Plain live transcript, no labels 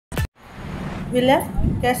We left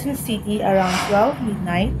Quezon City around 12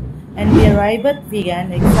 midnight and we arrived at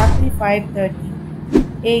Vigan exactly 5:30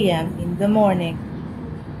 a.m. in the morning.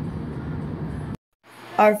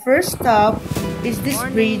 Our first stop is this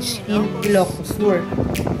bridge in Ilocos Sur.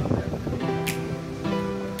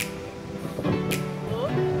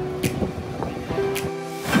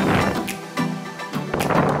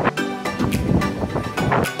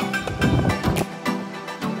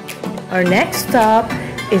 Our next stop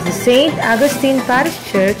is the St. Augustine Parish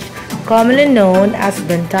Church, commonly known as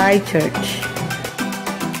Bantay Church.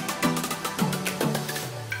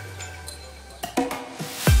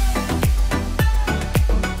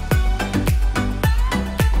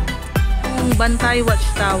 Bantay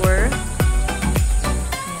Watchtower.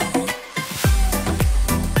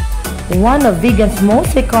 One of Vigan's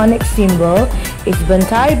most iconic symbol is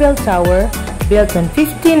Bantay Bell Tower, built in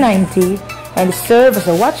 1590 and served as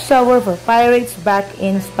a watchtower for pirates back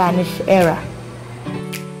in Spanish era.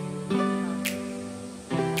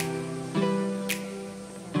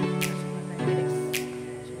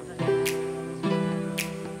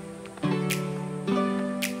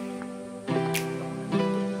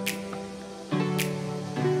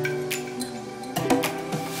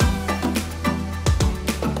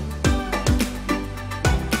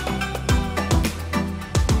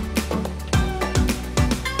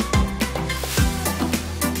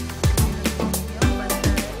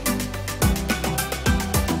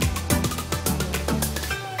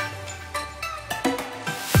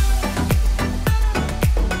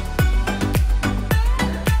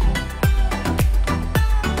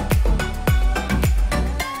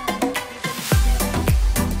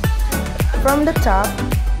 From the top,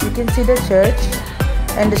 you can see the church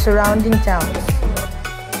and the surrounding towns.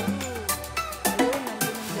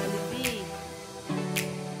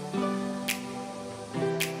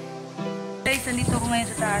 Guys, nandito ako ngayon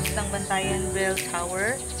sa taas ng Bantayan Bell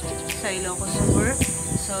Tower sa Ilocos Sur.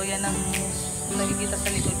 So, yan ang nakikita sa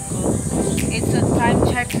likod ko. It's a time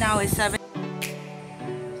check now is 7.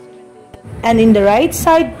 And in the right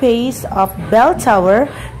side face of Bell Tower,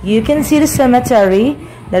 you can see the cemetery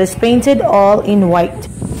that is painted all in white.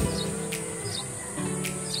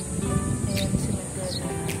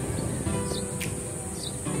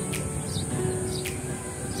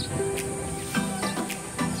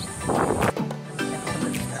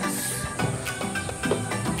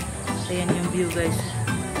 Ayan yung view, guys.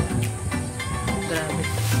 Grabe.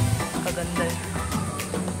 Kaganda.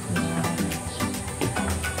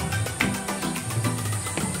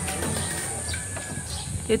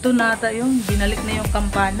 Ito nata yung binalik na yung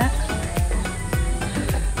kampana.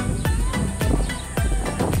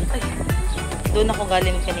 Ay, doon ako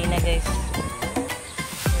galing kanina, guys.